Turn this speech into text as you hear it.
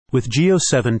With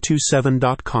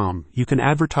Geo727.com, you can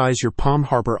advertise your Palm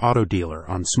Harbor auto dealer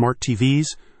on smart TVs,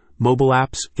 mobile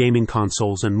apps, gaming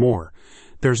consoles, and more.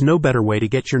 There's no better way to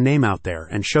get your name out there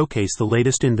and showcase the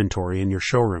latest inventory in your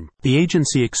showroom. The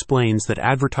agency explains that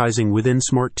advertising within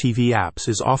smart TV apps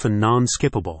is often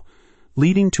non-skippable,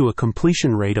 leading to a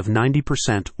completion rate of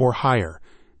 90% or higher.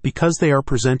 Because they are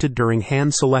presented during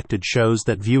hand-selected shows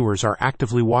that viewers are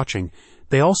actively watching,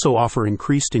 they also offer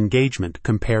increased engagement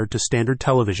compared to standard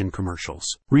television commercials.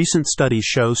 Recent studies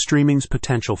show streaming's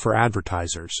potential for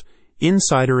advertisers.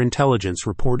 Insider Intelligence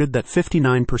reported that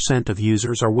 59% of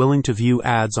users are willing to view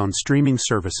ads on streaming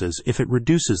services if it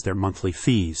reduces their monthly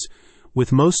fees.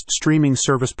 With most streaming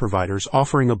service providers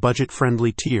offering a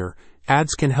budget-friendly tier,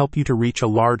 ads can help you to reach a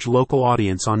large local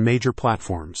audience on major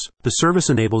platforms. The service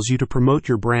enables you to promote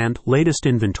your brand, latest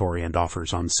inventory and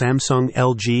offers on Samsung,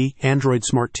 LG, Android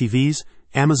smart TVs,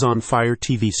 Amazon Fire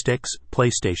TV sticks,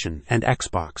 PlayStation, and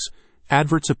Xbox.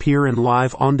 Adverts appear in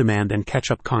live, on-demand, and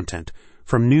catch-up content,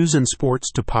 from news and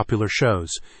sports to popular shows.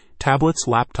 Tablets,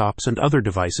 laptops, and other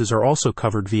devices are also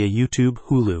covered via YouTube,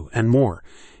 Hulu, and more.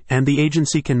 And the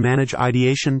agency can manage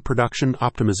ideation, production,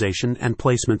 optimization, and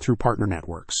placement through partner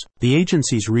networks. The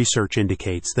agency's research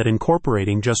indicates that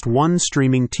incorporating just one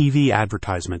streaming TV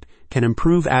advertisement can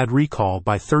improve ad recall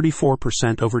by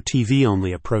 34% over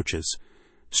TV-only approaches.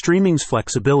 Streaming's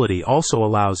flexibility also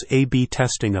allows A/B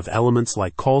testing of elements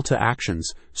like call to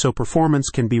actions, so performance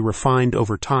can be refined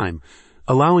over time,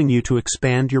 allowing you to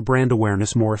expand your brand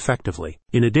awareness more effectively.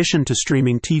 In addition to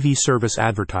streaming TV service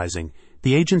advertising,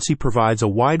 the agency provides a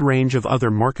wide range of other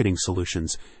marketing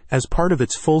solutions as part of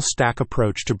its full-stack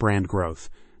approach to brand growth.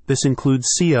 This includes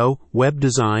SEO, web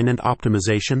design and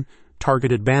optimization,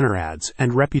 targeted banner ads,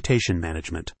 and reputation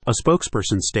management. A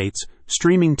spokesperson states,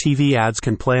 streaming TV ads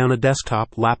can play on a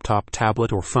desktop, laptop,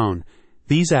 tablet, or phone.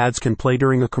 These ads can play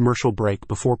during a commercial break,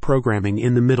 before programming,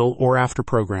 in the middle, or after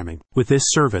programming. With this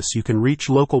service, you can reach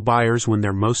local buyers when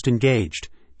they're most engaged.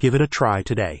 Give it a try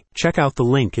today. Check out the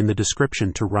link in the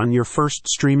description to run your first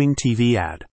streaming TV ad.